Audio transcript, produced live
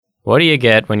What do you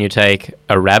get when you take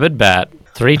a rabid bat,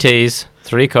 3 teas,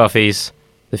 3 coffees,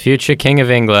 the future King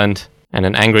of England, and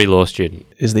an angry law student?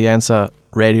 Is the answer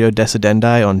Radio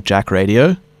Decidendi on Jack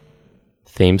Radio?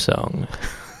 Theme song.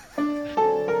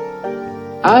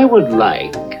 I would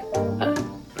like,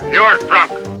 You're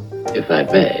drunk. if I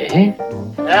may,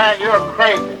 Yeah, you're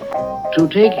crazy. to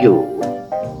take you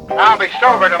I'll be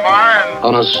sober tomorrow and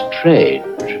on a strange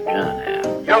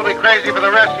journey. you'll be crazy for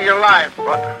the rest of your life,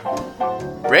 but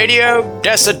Radio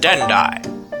Decidendi.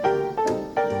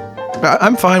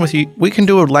 I'm fine with you. We can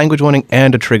do a language warning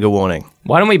and a trigger warning.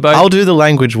 Why don't we both... I'll do the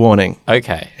language warning.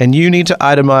 Okay. And you need to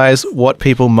itemize what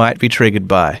people might be triggered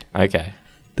by. Okay.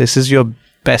 This is your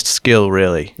best skill,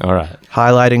 really. All right.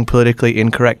 Highlighting politically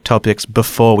incorrect topics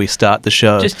before we start the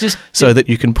show. So that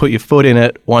you can put your foot in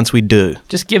it once we do.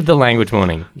 Just give the language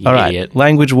warning, you All right. idiot.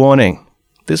 Language warning.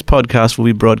 This podcast will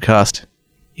be broadcast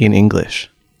in English.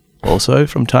 Also,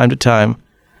 from time to time,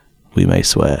 we may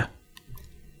swear.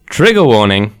 Trigger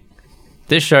warning.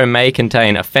 This show may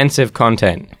contain offensive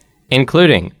content,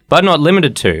 including, but not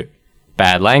limited to,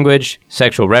 bad language,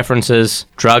 sexual references,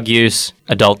 drug use,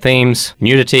 adult themes,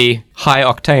 nudity,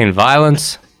 high-octane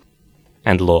violence,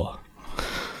 and law.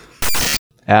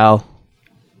 Al,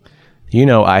 you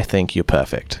know I think you're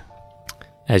perfect.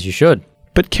 As you should.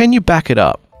 But can you back it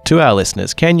up to our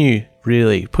listeners? Can you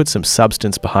really put some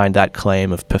substance behind that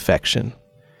claim of perfection?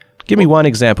 Give me one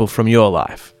example from your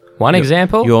life. One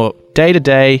example? Your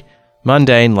day-to-day,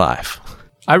 mundane life.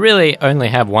 I really only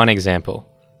have one example,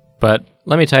 but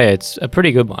let me tell you, it's a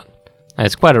pretty good one. And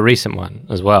it's quite a recent one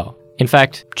as well. In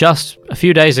fact, just a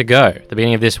few days ago, the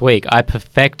beginning of this week, I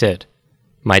perfected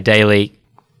my daily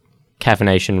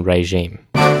caffeination regime.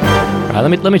 Right,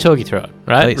 let me talk you through it,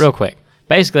 right? Please. Real quick.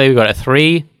 Basically, we've got a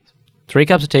three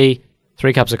cups of tea,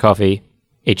 3 cups of coffee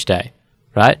each day,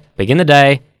 right? Begin the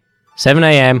day, 7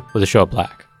 a.m. with a short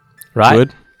black, right?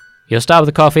 Good. You'll start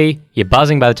with the coffee. You're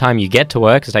buzzing by the time you get to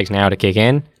work, 'cause it takes an hour to kick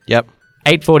in. Yep.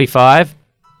 8:45,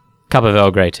 cup of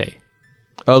Earl Grey tea.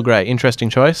 Earl Grey, interesting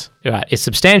choice. Right. It's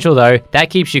substantial, though. That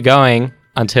keeps you going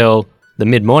until the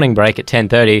mid-morning break at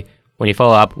 10:30 when you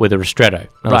follow up with a ristretto,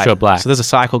 another short black. So there's a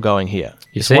cycle going here.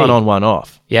 You It's see? one on, one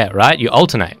off. Yeah, right? You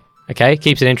alternate, okay?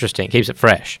 Keeps it interesting, keeps it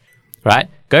fresh, right?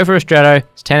 Go for a ristretto.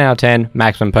 It's 10 out of 10,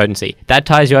 maximum potency. That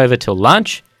ties you over till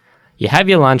lunch. You have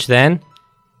your lunch then.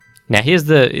 Now, here's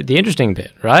the interesting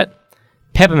bit, right?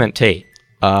 Peppermint tea.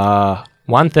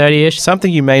 1:30-ish.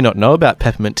 Something you may not know about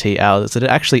peppermint tea, Al, is that it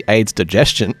actually aids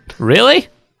digestion. Really?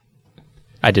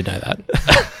 I did know that.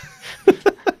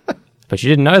 But you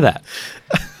didn't know that.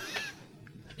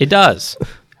 It does.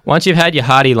 Once you've had your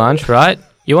hearty lunch, right,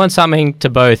 you want something to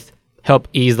both help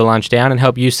ease the lunch down and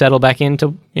help you settle back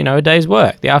into, a day's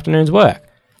work, the afternoon's work.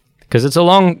 Because it's a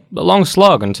long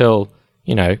slog until,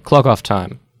 clock off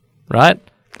time, right?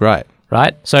 Right.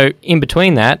 Right? So in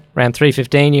between that, around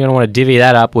 3:15, you're going to want to divvy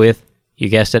that up with, you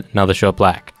guessed it, another short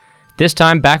black. This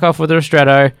time, back off with a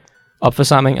ristretto, opt for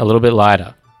something a little bit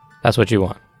lighter. That's what you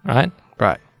want, right?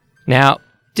 Right. Now,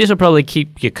 this will probably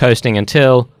keep you coasting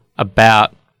until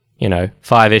about,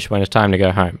 5-ish when it's time to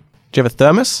go home. Do you have a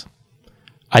thermos?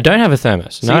 I don't have a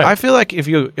thermos, See, no. I feel like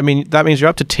that means you're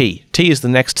up to tea. Tea is the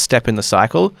next step in the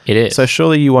cycle. It is. So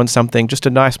surely you want something, just a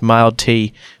nice mild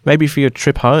tea, maybe for your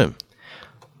trip home.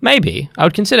 Maybe. I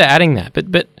would consider adding that.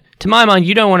 But to my mind,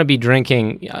 you don't want to be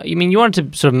drinking... you want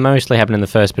it to sort of mostly happen in the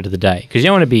first bit of the day because you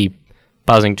don't want to be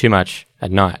buzzing too much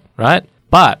at night, right?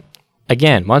 But,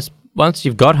 again, once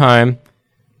you've got home,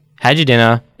 had your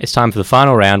dinner, it's time for the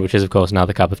final round, which is, of course,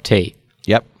 another cup of tea.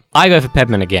 Yep. I go for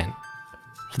peppermint again.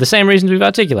 For the same reasons we've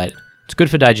articulated. It's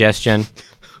good for digestion.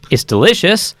 It's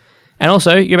delicious. And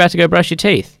also, you're about to go brush your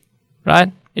teeth,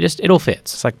 right? It all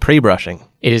fits. It's like pre-brushing.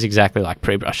 It is exactly like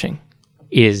pre-brushing.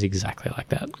 It is exactly like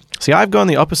that. See, I've gone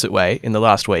the opposite way in the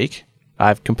last week.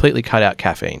 I've completely cut out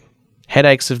caffeine.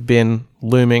 Headaches have been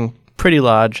looming pretty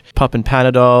large. Popping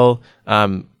Panadol,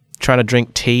 trying to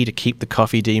drink tea to keep the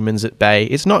coffee demons at bay.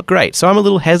 It's not great. So I'm a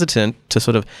little hesitant to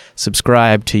sort of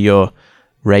subscribe to your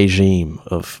regime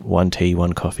of 1 tea,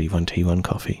 1 coffee, 1 tea, 1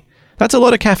 coffee. That's a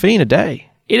lot of caffeine a day.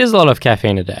 It is a lot of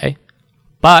caffeine a day.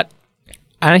 But,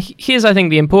 and here's, I think,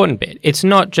 the important bit. It's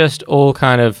not just all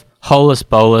kind of holus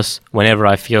bolus whenever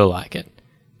I feel like it.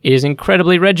 It is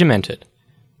incredibly regimented.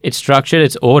 It's structured,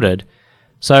 it's ordered.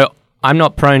 So I'm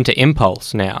not prone to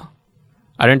impulse now.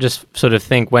 I don't just sort of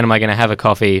think, when am I going to have a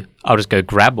coffee? I'll just go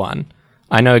grab one.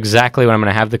 I know exactly when I'm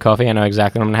going to have the coffee. I know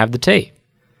exactly when I'm going to have the tea.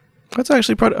 That's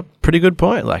actually a pretty good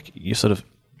point. Like, you're sort of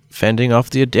fending off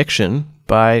the addiction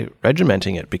by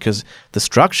regimenting it, because the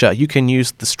structure, you can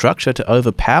use the structure to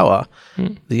overpower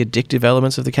the addictive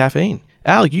elements of the caffeine.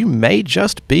 Al, you may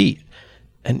just be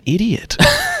an idiot.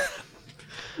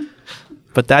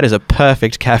 but that is a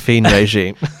perfect caffeine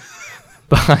regime.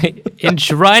 By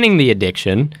enshrining the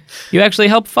addiction, you actually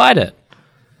help fight it.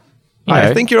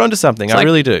 I think you're onto something. I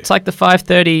really do. It's like the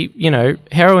 5:30,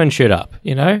 heroin shoot up,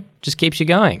 just keeps you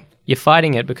going. You're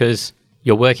fighting it because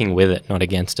you're working with it, not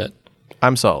against it.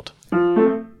 I'm sold.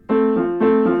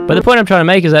 But the point I'm trying to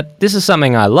make is that this is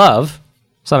something I love,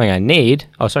 something I need.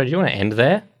 Oh, sorry, do you want to end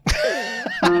there?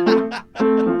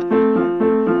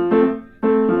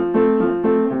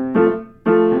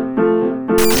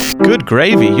 Good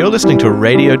gravy. You're listening to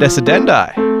Radio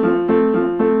Decidendi.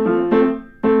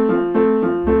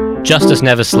 Justice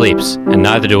never sleeps, and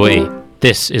neither do we.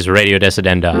 This is Radio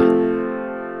Decidendi.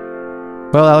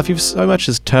 Well, Al, if you've so much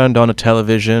as turned on a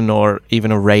television or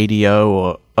even a radio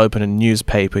or open a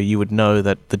newspaper, you would know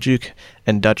that the Duke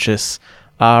and Duchess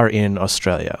are in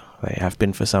Australia. They have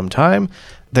been for some time.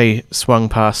 They swung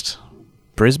past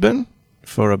Brisbane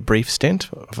for a brief stint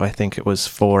of, I think it was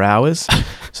 4 hours.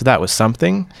 So that was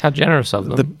something. How generous of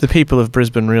them. The people of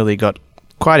Brisbane really got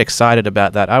quite excited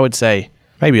about that. I would say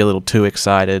maybe a little too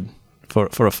excited for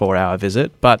a 4-hour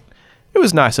visit, but it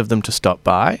was nice of them to stop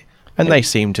by. And they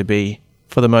seem to be,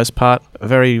 for the most part,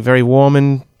 very, very warm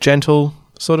and gentle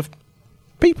sort of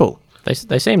people.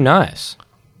 They seem nice.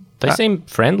 They seem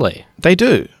friendly. They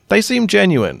do. They seem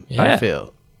genuine, Yeah. I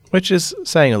feel, which is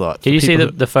saying a lot. Did you see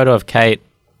the photo of Kate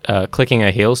clicking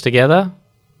her heels together?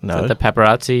 No. The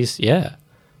paparazzis, yeah.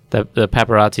 The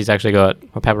paparazzis actually got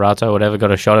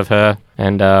a shot of her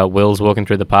and Will's walking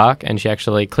through the park, and she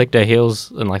actually clicked her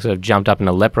heels and sort of jumped up in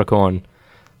a leprechaun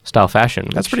style fashion.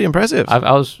 That's pretty impressive.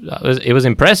 It was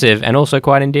impressive and also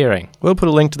quite endearing. We'll put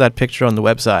a link to that picture on the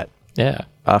website. Yeah.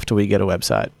 After we get a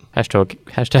website.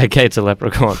 Hashtag Kate's a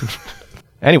leprechaun.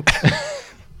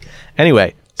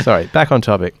 Anyway, sorry, back on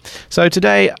topic. So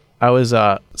today I was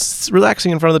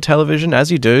relaxing in front of the television, as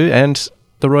you do, and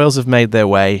the Royals have made their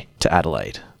way to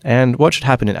Adelaide. And what should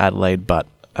happen in Adelaide but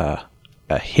a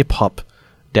hip-hop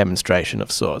demonstration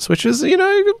of sorts, which is,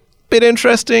 a bit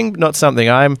interesting, not something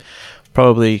I'm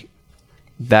probably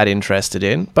that interested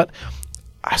in. But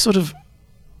I sort of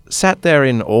sat there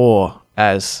in awe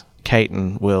as Kate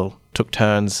and Will took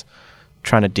turns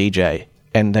trying to DJ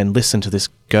and then listen to this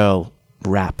girl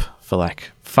rap for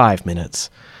 5 minutes.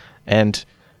 And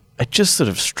it just sort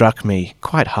of struck me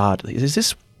quite hard. Is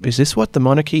this what the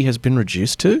monarchy has been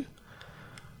reduced to?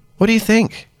 What do you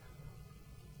think?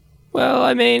 Well,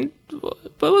 I mean,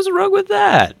 what was wrong with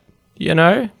that?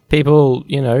 People,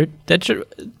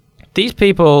 these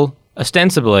people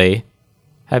ostensibly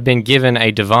have been given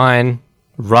a divine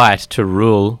right to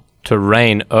rule, to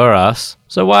reign o'er us.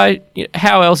 So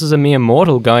how else is a mere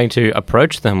mortal going to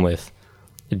approach them with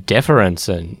deference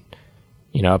and,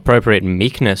 appropriate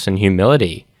meekness and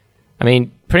humility? I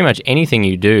mean, pretty much anything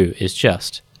you do is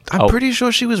just... I'm pretty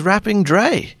sure she was rapping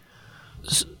Dre.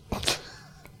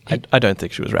 I don't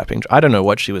think she was rapping. I don't know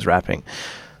what she was rapping.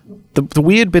 The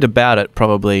weird bit about it,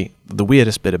 probably the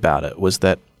weirdest bit about it, was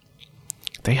that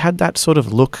they had that sort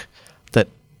of look that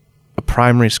a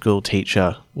primary school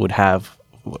teacher would have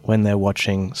when they're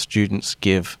watching students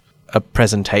give a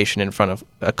presentation in front of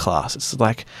a class. It's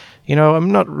like,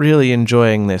 I'm not really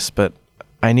enjoying this, but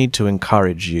I need to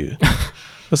encourage you.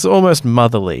 It's almost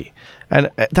motherly. And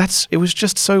it was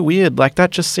just so weird.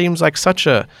 That just seems like such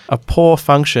a poor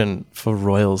function for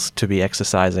royals to be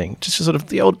exercising. Just sort of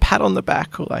the old pat on the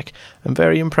back, or I'm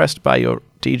very impressed by your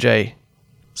DJ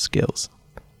skills.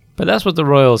 But that's what the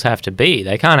royals have to be.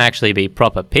 They can't actually be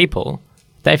proper people.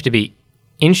 They have to be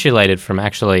insulated from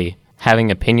actually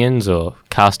having opinions or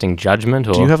casting judgment.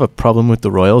 Or... Do you have a problem with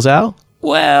the royals, Al?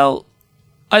 Well,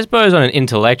 I suppose on an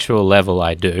intellectual level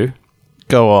I do.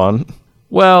 Go on.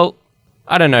 Well,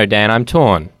 I don't know, Dan. I'm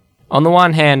torn. On the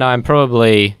one hand, I'm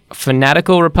probably...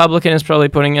 fanatical Republican is probably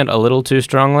putting it a little too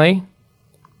strongly.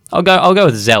 I'll go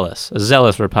with zealous. A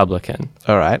zealous Republican.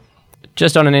 All right.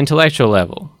 Just on an intellectual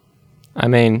level. I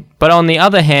mean, but on the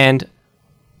other hand,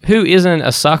 who isn't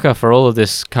a sucker for all of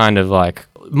this kind of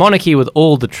monarchy with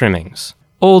all the trimmings,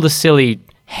 all the silly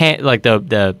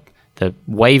the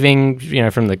waving,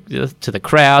 from to the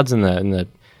crowds and the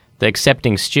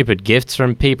accepting stupid gifts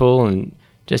from people and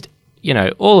just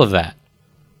all of that.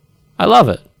 I love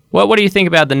it. What do you think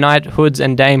about the knighthoods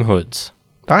and damehoods?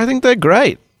 I think they're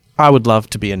great. I would love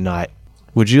to be a knight.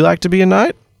 Would you like to be a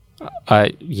knight?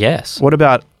 Yes. What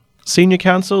about Senior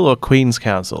Council or Queen's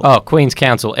Council? Oh, Queen's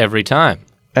Council every time.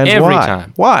 And every why?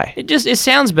 time. Why? It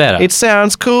sounds better. It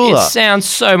sounds cooler. It sounds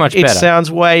so much better. It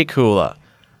sounds way cooler.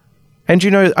 And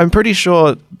I'm pretty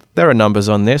sure there are numbers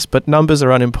on this, but numbers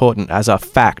are unimportant, as are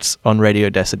facts on Radio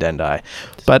Decidendi.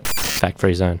 But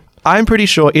fact-free zone. I'm pretty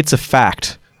sure it's a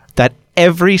fact that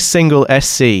every single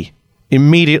SC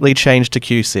immediately changed to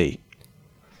QC.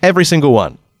 Every single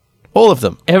one. All of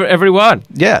them. Everyone.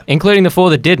 Yeah. Including the 4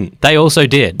 that didn't. They also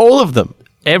did. All of them.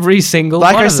 Every single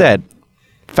Like one I of them. said,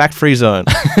 fact-free zone.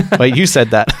 Wait, you said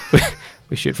that.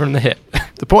 We shoot from the hip.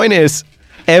 The point is,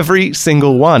 every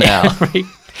single one, Al.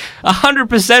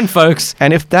 100%, folks.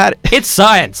 And if that... It's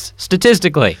science,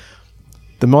 statistically.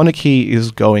 The monarchy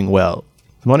is going well.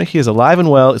 The monarchy is alive and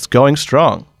well. It's going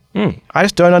strong. I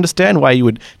just don't understand why you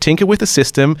would tinker with a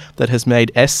system that has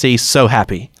made SC so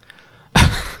happy.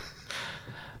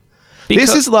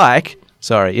 This is like,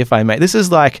 sorry if I may, this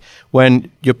is like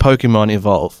when your Pokemon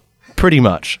evolve, pretty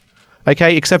much.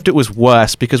 Okay, except it was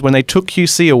worse because when they took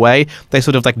QC away, they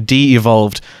sort of like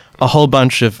de-evolved a whole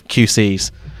bunch of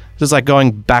QCs. It's like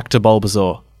going back to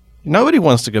Bulbasaur. Nobody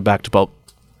wants to go back to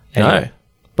Anyway, No.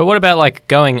 But what about like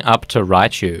going up to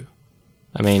Raichu?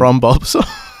 I mean, from Bulbasaur?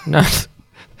 no,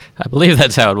 I believe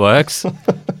that's how it works.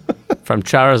 From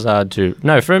Charizard to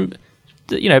from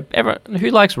everyone who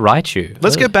likes Raichu.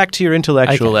 Let's get back to your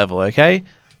intellectual Okay. level, okay?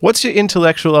 What's your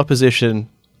intellectual opposition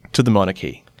to the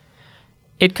monarchy?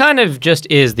 It kind of just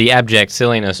is the abject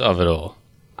silliness of it all.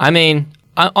 I mean,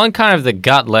 on kind of the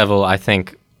gut level, I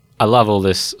think I love all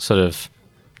this sort of,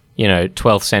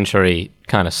 12th century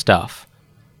kind of stuff.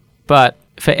 But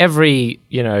for every,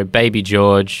 baby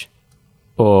George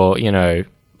or,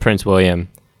 Prince William,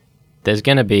 there's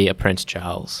going to be a Prince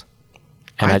Charles.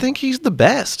 And I think he's the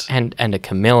best. And a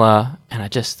Camilla, and I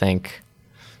just think,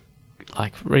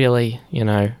 like, really,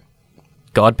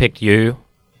 God picked you,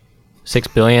 6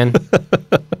 billion.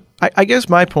 I guess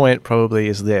my point probably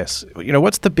is this.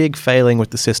 What's the big failing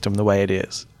with the system the way it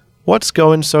is? What's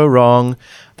going so wrong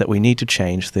that we need to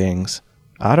change things?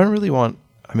 I don't really want...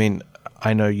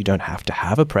 I know you don't have to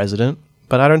have a president,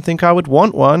 but I don't think I would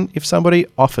want one if somebody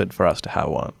offered for us to have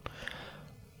one.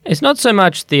 It's not so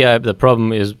much the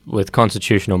problem is with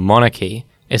constitutional monarchy.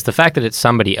 It's the fact that it's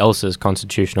somebody else's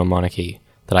constitutional monarchy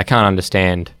that I can't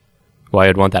understand why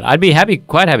you'd want that. I'd be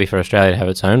quite happy for Australia to have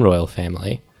its own royal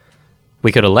family.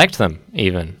 We could elect them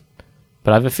even.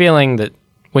 But I have a feeling that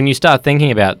when you start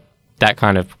thinking about that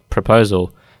kind of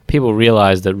proposal, people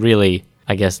realize that really,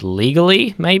 I guess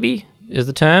legally, maybe is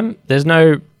the term, there's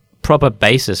no proper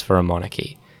basis for a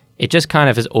monarchy. It just kind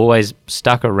of has always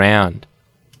stuck around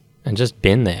and just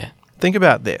been there. Think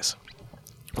about this.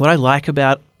 What I like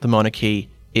about the monarchy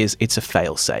is it's a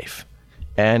fail-safe.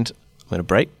 And I'm going to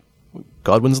break.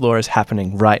 Godwin's Law is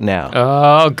happening right now.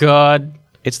 Oh, God.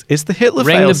 It's the Hitler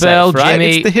Ring the fail-safe, bell, right? Jimmy.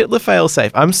 It's the Hitler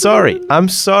fail-safe. I'm sorry,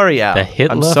 Al. The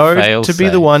Hitler I'm sorry to be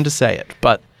fail-safe. the one to say it,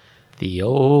 but The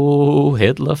old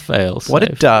Hitler fails. what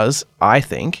it does, I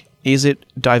think, is it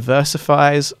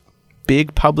diversifies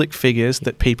big public figures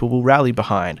that people will rally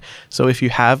behind. So if you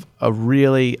have a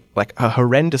really, a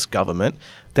horrendous government,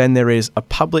 then there is a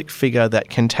public figure that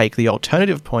can take the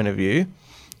alternative point of view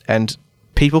and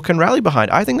people can rally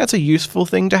behind. I think that's a useful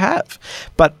thing to have.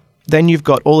 But then you've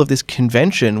got all of this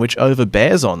convention which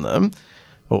overbears on them,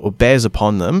 or bears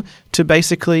upon them, to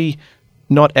basically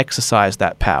not exercise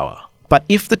that power. But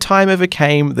if the time ever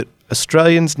came that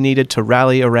Australians needed to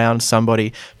rally around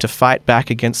somebody to fight back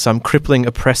against some crippling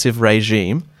oppressive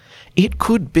regime, it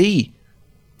could be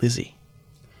Lizzie.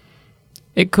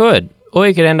 It could. Or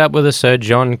you could end up with a Sir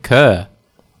John Kerr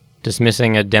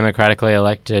dismissing a democratically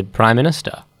elected prime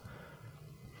minister.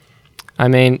 I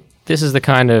mean, this is the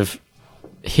kind of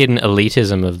hidden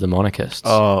elitism of the monarchists.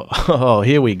 Oh,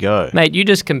 here we go. Mate, you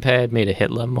just compared me to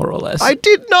Hitler, more or less. I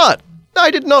did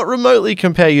not remotely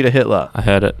compare you to Hitler. I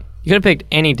heard it. You could have picked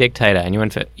any dictator and you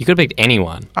could have picked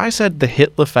anyone I said the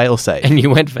Hitler failsafe. and you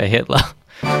went for Hitler.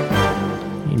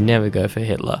 You never go for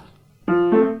Hitler.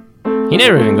 He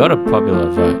never even got a popular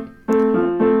vote.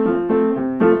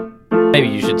 Maybe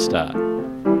you should start.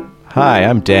 Hi,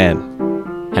 I'm Dan,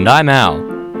 And I'm Al.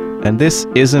 and this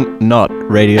isn't not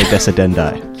Radio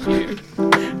Decidendi.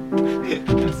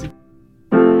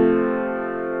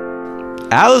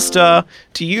 Alistair,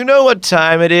 do you know what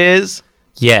time it is?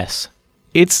 Yes.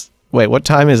 Wait, what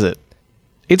time is it?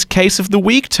 It's Case of the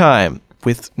Week time,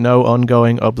 with no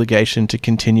ongoing obligation to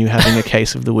continue having a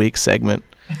Case of the Week segment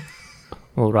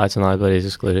All rights and liabilities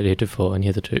excluded heretofore and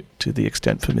hitherto. to the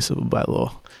extent permissible by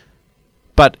law.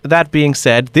 But that being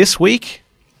said, this week,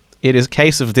 it is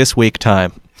Case of This Week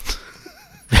time.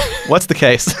 What's the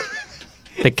case?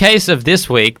 The case of this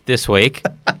week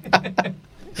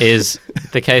is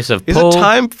the case of Is Paul. it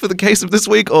time for the Case of This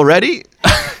Week already?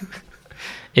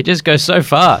 It just goes so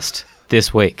fast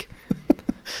this week.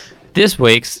 This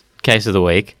week's case of the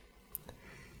week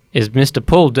is Mr.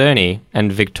 Paul Durney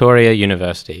and Victoria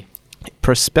University.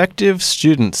 Prospective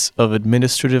students of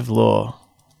administrative law,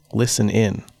 listen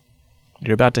in.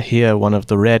 You're about to hear one of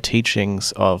the rare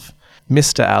teachings of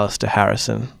Mr. Alistair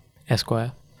Harrison,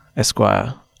 Esquire.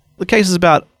 Esquire. The case is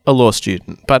about a law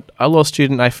student, but a law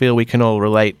student I feel we can all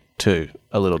relate to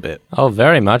a little bit. Oh,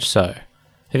 very much so.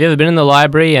 Have you ever been in the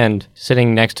library and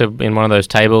sitting next to in one of those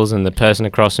tables and the person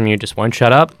across from you just won't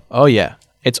shut up? Oh yeah.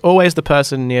 It's always the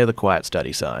person near the quiet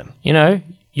study sign. You know,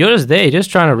 you're just there, you're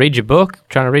just trying to read your book,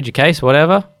 trying to read your case,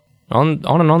 whatever. On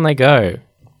and on they go.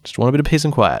 Just want a bit of peace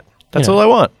and quiet. That's Yeah. all I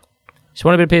want. Just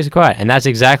want a bit of peace and quiet. And that's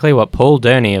exactly what Paul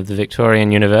Durney of the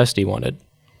Victorian University wanted,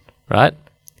 right?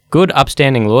 Good,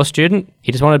 upstanding law student.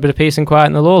 He just wanted a bit of peace and quiet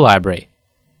in the law library.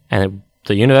 And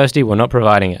the university were not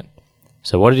providing it.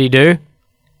 So what did he do?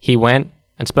 He went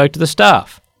and spoke to the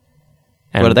staff.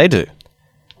 And What did they do?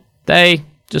 They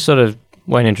just sort of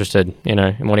weren't interested, in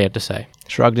what he had to say.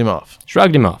 Shrugged him off.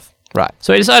 Shrugged him off. Right.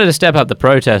 So he decided to step up the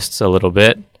protests a little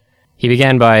bit. He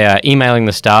began by emailing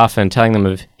the staff and telling them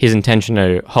of his intention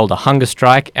to hold a hunger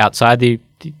strike outside the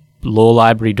law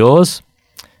library doors,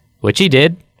 which he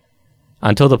did,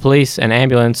 until the police and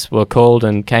ambulance were called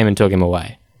and came and took him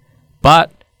away. But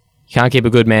you can't keep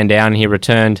a good man down, and he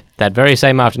returned that very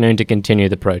same afternoon to continue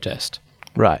the protest.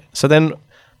 Right. So then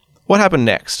what happened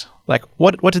next? Like,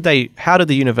 how did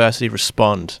the university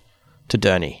respond to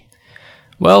Durney?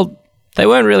 Well, they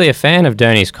weren't really a fan of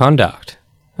Durney's conduct.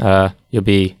 You'll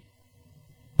be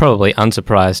probably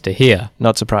unsurprised to hear.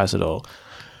 Not surprised at all.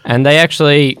 And they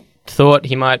actually thought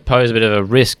he might pose a bit of a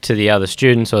risk to the other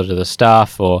students or to the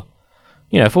staff, or,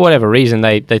 for whatever reason,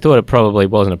 they thought it probably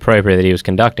wasn't appropriate that he was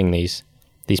conducting these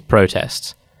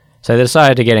protests. So they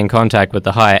decided to get in contact with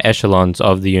the higher echelons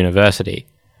of the university.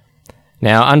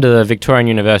 Now, under the Victorian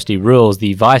University rules,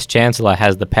 the Vice-Chancellor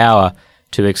has the power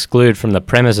to exclude from the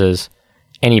premises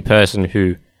any person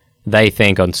who they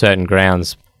think on certain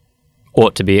grounds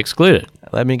ought to be excluded.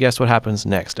 Let me guess what happens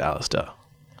next, Alistair.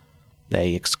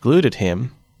 They excluded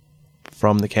him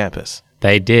from the campus.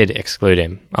 They did exclude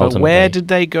him, ultimately. But where did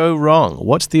they go wrong?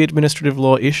 What's the administrative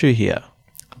law issue here?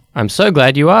 I'm so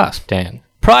glad you asked, Dan.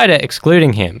 Prior to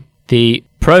excluding him, the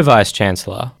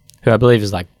Pro-Vice-Chancellor, who I believe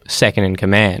is like second in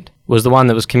command, was the one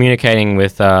that was communicating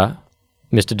with Mr.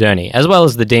 Durney, as well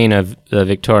as the Dean of the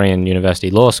Victorian University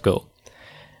Law School.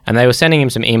 And they were sending him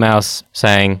some emails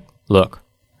saying, look,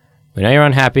 we know you're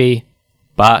unhappy,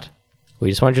 but we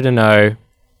just want you to know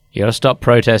you got to stop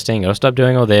protesting, you got to stop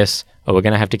doing all this, or we're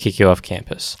going to have to kick you off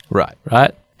campus. Right.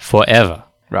 Right? Forever.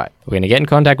 Right. We're going to get in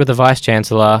contact with the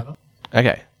Vice-Chancellor.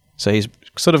 Okay. So he's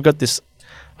sort of got this,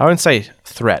 I won't say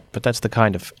threat, but that's the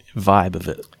kind of vibe of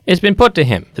it. It's been put to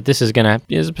him that this is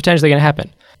potentially going to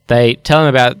happen. They tell him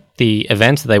about the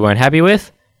events that they weren't happy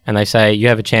with, and they say, you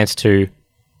have a chance to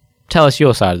tell us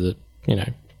your side of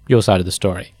the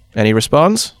story. And he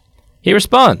responds? He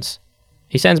responds.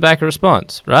 He sends back a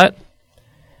response, right?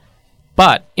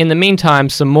 But in the meantime,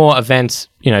 some more events,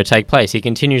 take place. He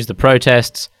continues the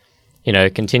protests,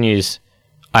 continues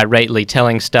irately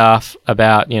telling staff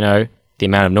about, the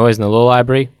amount of noise in the law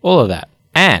library, all of that.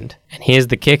 And here's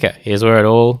the kicker. Here's where it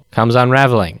all comes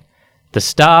unraveling. The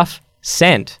staff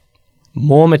sent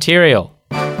more material.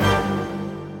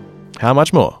 How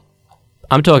much more?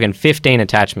 I'm talking 15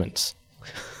 attachments.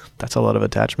 That's a lot of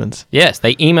attachments. Yes,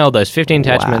 they emailed those 15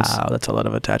 attachments. Wow, that's a lot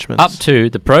of attachments. Up to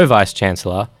the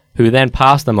Pro-Vice-Chancellor, who then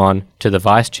passed them on to the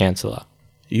Vice-Chancellor.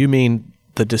 You mean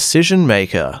the decision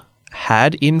maker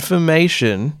had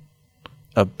information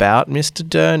about Mr.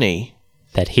 Durney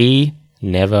That he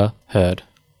never heard.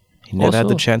 he never had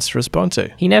the saw. chance to respond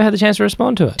to? He never had the chance to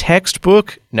respond to it.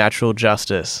 Textbook natural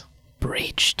justice.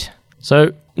 Breached.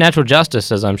 So, natural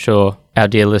justice, as I'm sure our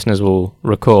dear listeners will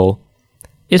recall,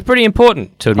 is pretty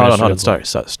important to Hold on, administrative law.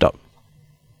 sorry, stop.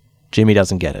 Jimmy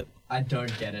doesn't get it. I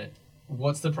don't get it.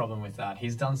 What's the problem with that?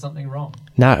 He's done something wrong.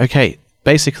 No, okay.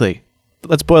 Basically,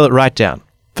 let's boil it right down.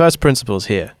 First principles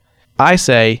here. I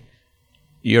say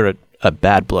you're a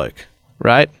bad bloke,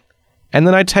 right? And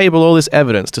then I table all this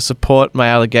evidence to support my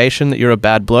allegation that you're a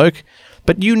bad bloke,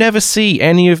 but you never see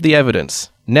any of the evidence.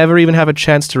 Never even have a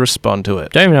chance to respond to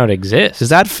it. Don't even know it exists. Is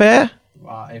that fair?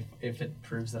 If it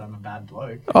proves that I'm a bad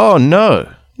bloke. Oh,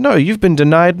 no. No, you've been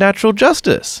denied natural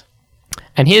justice.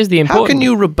 And here's the important... How can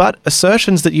you rebut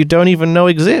assertions that you don't even know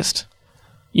exist?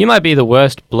 You might be the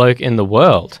worst bloke in the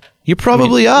world. You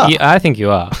probably are. I think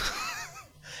you are.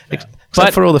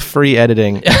 Except for all the free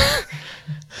editing.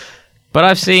 But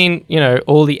I've seen,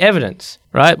 all the evidence,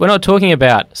 right? We're not talking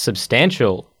about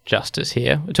substantial justice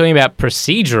here. We're talking about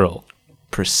procedural.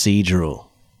 Procedural.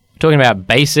 We're talking about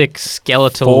basic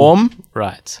skeletal... Form?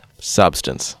 Rights.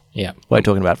 Substance. Yeah. We're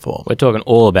talking about form. We're talking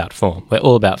all about form. We're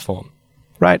all about form.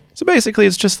 Right. So basically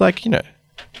it's just like, it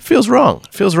feels wrong.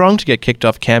 It feels wrong to get kicked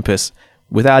off campus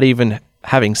without even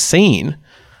having seen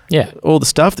Yeah. all the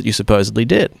stuff that you supposedly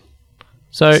did.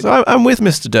 So So I'm with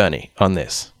Mr. Durney on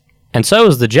this. and so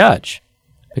was the judge,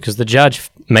 because the judge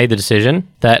made the decision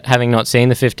that having not seen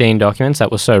the 15 documents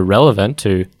that were so relevant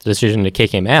to the decision to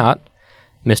kick him out,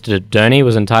 Mr. Durney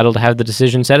was entitled to have the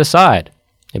decision set aside.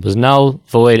 It was null,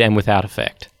 void, and without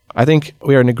effect. I think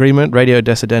we are in agreement. Radio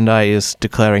Decidendi is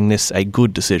declaring this a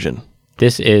good decision.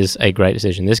 This is a great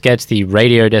decision. This gets the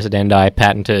Radio Decidendi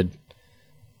patented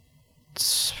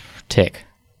tick.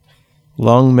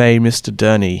 Long may Mr.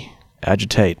 Durney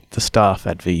agitate the staff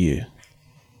at VU.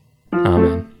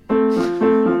 Amen.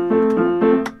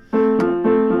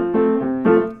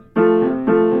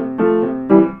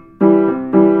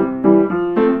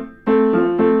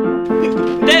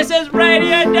 This is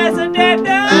Radio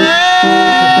Decidendi!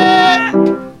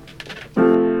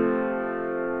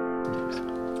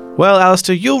 Well,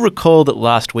 Alistair, you'll recall that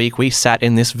last week we sat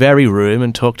in this very room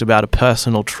and talked about a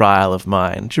personal trial of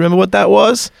mine. Do you remember what that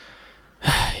was?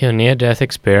 Your near-death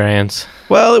experience.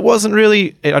 Well, it wasn't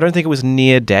really... I don't think it was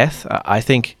near death. I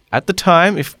think at the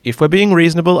time, if we're being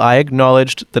reasonable, I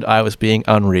acknowledged that I was being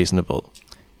unreasonable,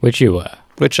 Which you were.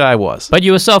 which I was. But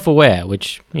you were self-aware,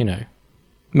 which, That's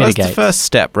mitigates. the first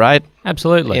step, right?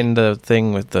 Absolutely. In the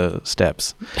thing with the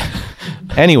steps.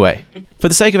 Anyway, for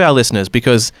the sake of our listeners,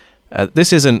 because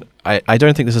this isn't... I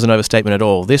don't think this is an overstatement at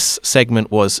all. This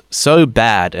segment was so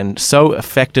bad and so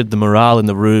affected the morale in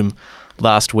the room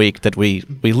last week that we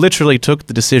literally took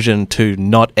the decision to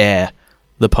not air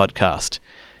the podcast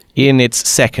in its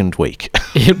second week.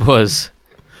 It was...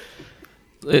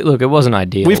 Look, it wasn't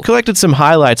ideal. We've collected some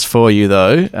highlights for you,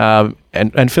 though,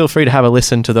 and feel free to have a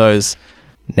listen to those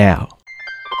now.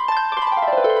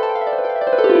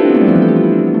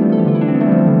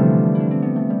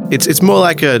 It's more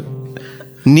like a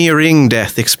nearing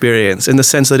death experience in the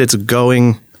sense that it's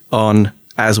going on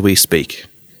as we speak.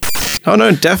 Oh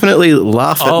no! Definitely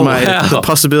laugh at the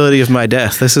possibility of my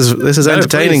death. This is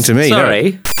entertaining to me.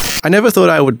 Sorry. No. I never thought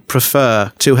I would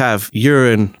prefer to have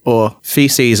urine or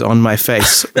feces on my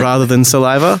face rather than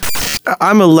saliva.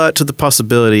 I'm alert to the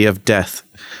possibility of death.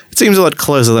 It seems a lot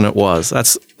closer than it was.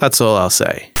 That's all I'll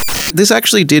say. This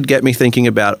actually did get me thinking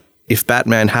about if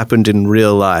Batman happened in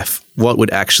real life, what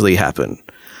would actually happen?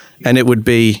 And it would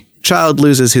be child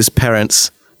loses his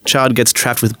parents, child gets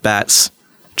trapped with bats,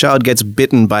 child gets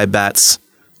bitten by bats,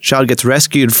 child gets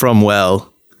rescued from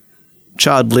well,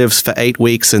 child lives for 8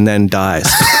 weeks and then dies.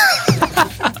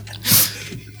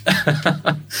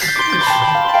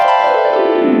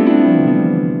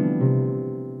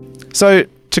 So,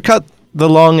 to cut the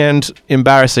long and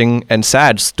embarrassing and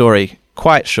sad story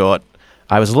quite short,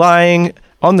 I was lying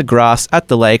on the grass at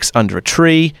the lakes under a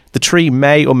tree. The tree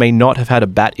may or may not have had a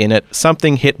bat in it.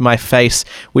 Something hit my face,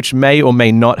 which may or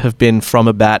may not have been from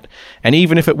a bat. And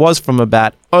even if it was from a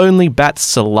bat, only bat's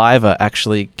saliva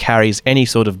actually carries any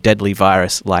sort of deadly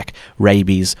virus like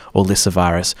rabies or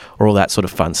lyssavirus or all that sort of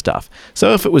fun stuff.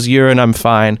 So if it was urine, I'm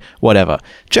fine, whatever.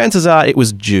 Chances are it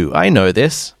was dew. I know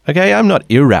this, okay? I'm not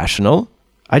irrational.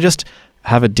 I just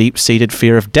have a deep-seated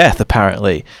fear of death,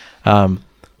 apparently.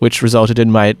 Which resulted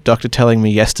in my doctor telling me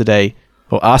yesterday,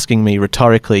 or asking me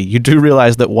rhetorically, you do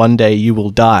realize that one day you will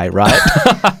die, right?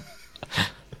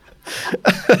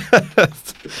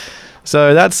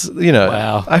 So that's,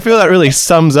 Wow. I feel that really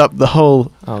sums up the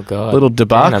whole Oh, God. little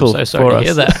debacle Man, I'm so sorry for to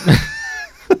hear us.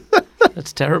 that.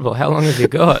 That's terrible. How long have you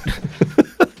got?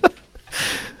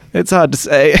 It's hard to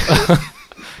say.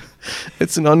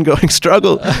 It's an ongoing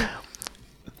struggle.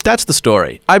 That's the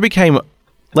story. I became,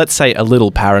 let's say, a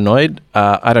little paranoid.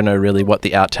 I don't know really what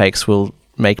the outtakes will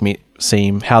make me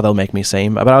seem, how they'll make me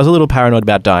seem, but I was a little paranoid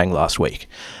about dying last week.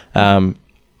 And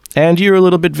you're a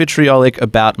little bit vitriolic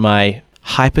about my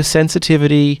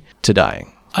hypersensitivity to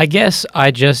dying. I guess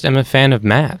I just am a fan of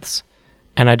maths.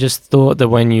 And I just thought that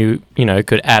when you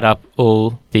could add up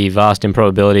all the vast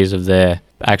improbabilities of there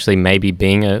actually maybe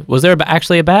being a... Was there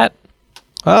actually a bat?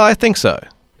 Oh, I think so.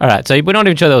 All right, so we're not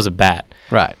even sure there was a bat.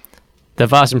 Right. The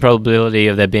vast improbability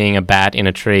of there being a bat in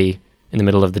a tree in the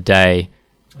middle of the day,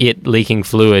 it leaking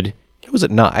fluid It was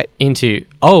at night. into...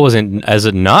 Oh, it wasn't as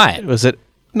at night. It was at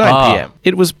 9 p.m.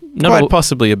 It was quite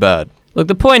possibly a bird. Look,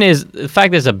 the point is, the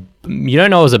fact there's you don't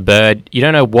know it was a bird, you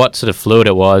don't know what sort of fluid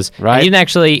it was, Right. and you didn't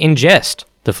actually ingest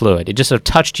the fluid. It just sort of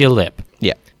touched your lip.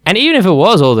 Yeah. And even if it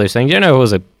was all those things, you don't know it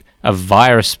was a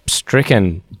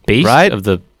virus-stricken beast Right. of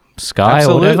the sky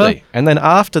or whatever. Absolutely. And then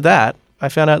after that, I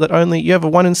found out that only you have a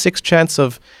 1 in 6 chance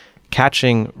of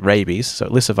catching rabies. So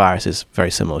lyssavirus is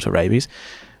very similar to rabies.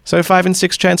 So 5 in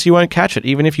 6 chance you won't catch it,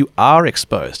 even if you are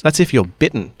exposed. That's if you're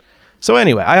bitten. So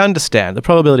anyway, I understand. The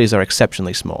probabilities are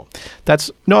exceptionally small. That's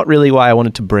not really why I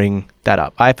wanted to bring that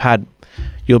up. I've had,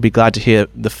 you'll be glad to hear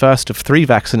the first of 3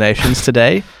 vaccinations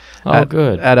today.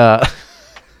 Good. At a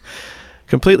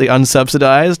completely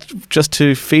unsubsidized, just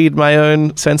to feed my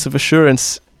own sense of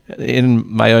assurance in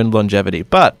my own longevity.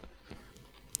 But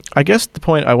I guess the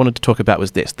point I wanted to talk about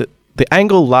was this, that the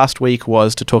angle last week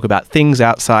was to talk about things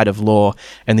outside of law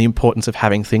and the importance of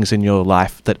having things in your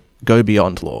life that go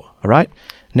beyond law, all right?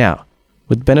 Now,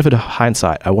 with the benefit of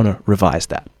hindsight, I want to revise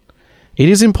that. It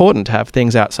is important to have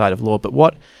things outside of law, but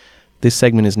what this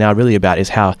segment is now really about is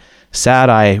how sad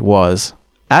I was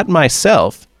at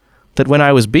myself that when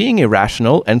I was being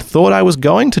irrational and thought I was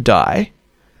going to die,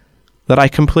 that I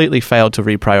completely failed to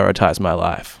reprioritize my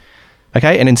life.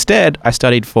 Okay? And instead, I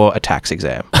studied for a tax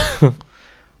exam.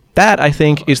 That, I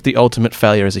think, is the ultimate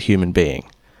failure as a human being.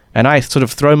 And I sort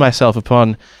of throw myself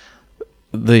upon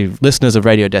the listeners of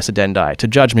Radio Decidendi to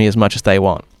judge me as much as they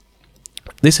want.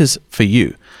 This is for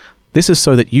you. This is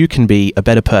so that you can be a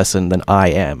better person than I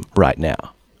am right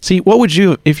now. See, what would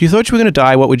you, if you thought you were going to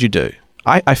die, what would you do?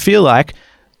 I feel like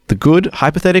the good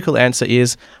hypothetical answer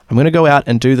is, I'm going to go out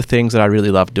and do the things that I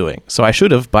really love doing. So I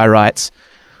should have, by rights,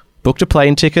 booked a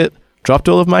plane ticket, dropped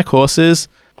all of my courses,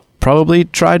 probably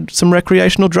tried some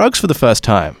recreational drugs for the first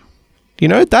time. You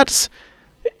know, that's,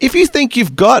 if you think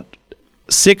you've got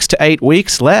 6 to 8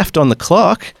 weeks left on the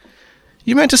clock,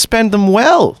 you're meant to spend them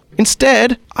well.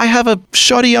 Instead, I have a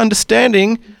shoddy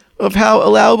understanding of how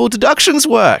allowable deductions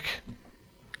work.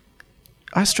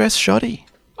 I stress shoddy.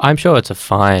 I'm sure it's a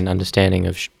fine understanding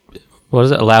of, what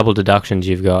is it, allowable deductions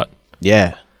you've got.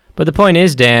 Yeah. But the point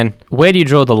is, Dan, where do you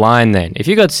draw the line then? If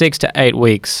you've got 6 to 8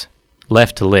 weeks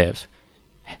left to live,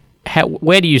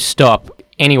 where do you stop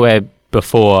anywhere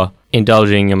before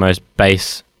indulging your most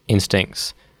base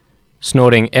instincts?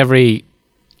 Snorting every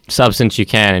substance you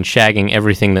can and shagging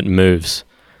everything that moves.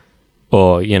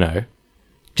 Or, you know,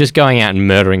 just going out and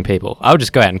murdering people. I would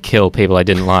just go out and kill people I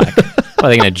didn't like. Are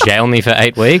they going to jail me for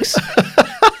 8 weeks?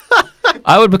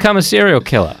 I would become a serial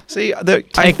killer. See,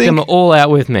 Take them all out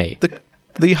with me.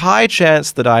 The high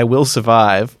chance that I will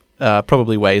survive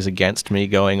probably weighs against me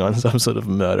going on some sort of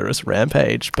murderous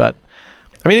rampage. But,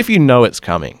 I mean, if you know it's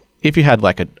coming, if you had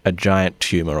like a giant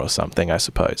tumor or something, I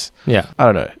suppose. Yeah. I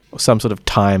don't know, some sort of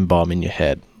time bomb in your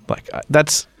head. Like,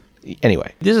 that's...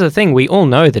 Anyway. This is the thing. We all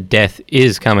know that death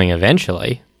is coming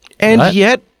eventually. And right?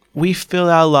 yet, we fill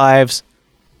our lives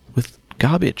with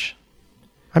garbage.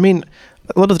 I mean,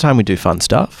 a lot of the time we do fun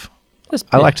stuff.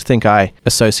 I like to think I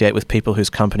associate with people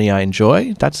whose company I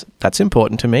enjoy. That's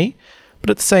important to me. But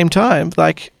at the same time,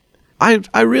 like,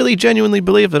 I really genuinely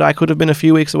believe that I could have been a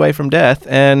few weeks away from death,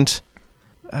 and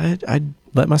I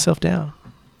let myself down.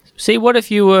 See, what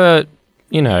if you were,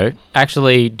 you know,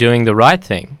 actually doing the right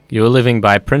thing? You were living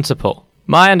by principle.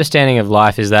 My understanding of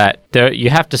life is that you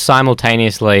have to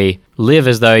simultaneously live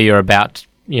as though you're about,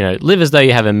 live as though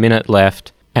you have a minute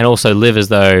left, and also live as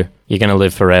though you're going to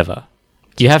live forever.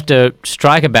 You have to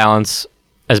strike a balance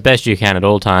as best you can at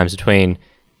all times between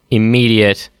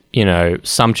immediate,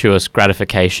 sumptuous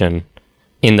gratification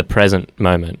in the present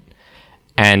moment,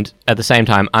 and at the same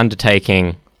time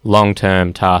undertaking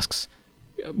long-term tasks,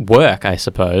 work, I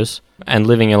suppose, and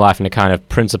living your life in a kind of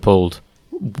principled,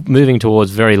 moving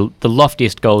towards the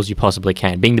loftiest goals you possibly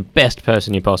can, being the best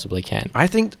person you possibly can. I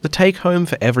think the take-home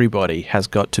for everybody has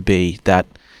got to be that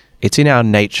it's in our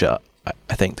nature.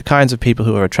 I think the kinds of people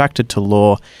who are attracted to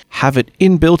law have it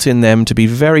inbuilt in them to be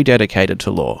very dedicated to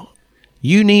law.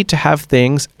 You need to have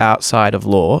things outside of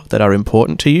law that are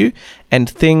important to you and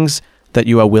things that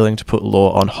you are willing to put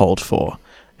law on hold for.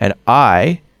 And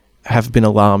I have been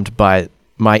alarmed by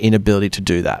my inability to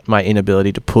do that, my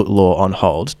inability to put law on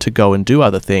hold, to go and do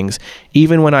other things,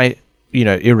 even when I,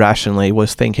 irrationally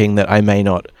was thinking that I may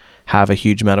not have a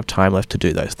huge amount of time left to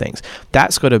do those things.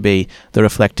 That's got to be the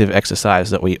reflective exercise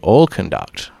that we all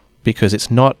conduct, because it's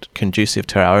not conducive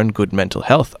to our own good mental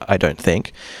health, I don't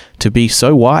think, to be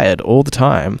so wired all the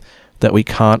time that we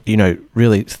can't,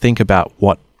 really think about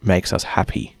what makes us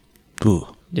happy. Ooh.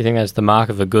 Do you think that's the mark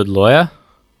of a good lawyer?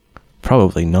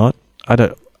 Probably not.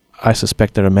 I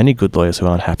suspect there are many good lawyers who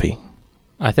aren't happy.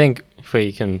 I think if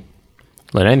we can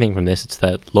learn anything from this, it's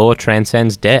that law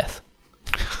transcends death.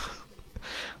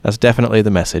 That's definitely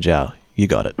the message, Al. You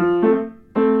got it.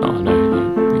 Oh,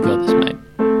 no, you got this, mate.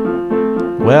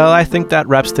 Well, I think that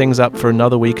wraps things up for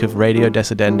another week of Radio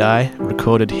Decidendi,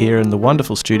 recorded here in the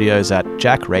wonderful studios at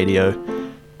Jack Radio,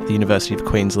 the University of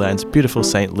Queensland's beautiful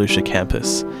St. Lucia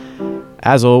campus.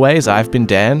 As always, I've been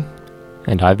Dan.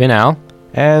 And I've been Al.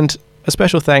 And a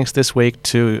special thanks this week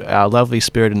to our lovely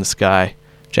spirit in the sky,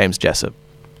 James Jessup.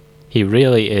 He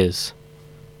really is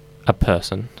a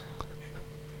person.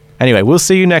 Anyway, we'll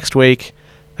see you next week.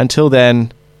 Until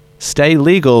then, stay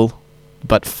legal,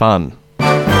 but fun.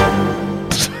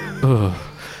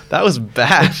 That was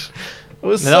bad. It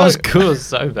was That was cool. It was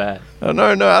so bad. Oh, no,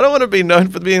 I don't want to be known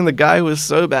for being the guy who was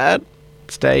so bad.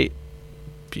 Stay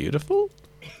beautiful.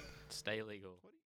 Stay legal.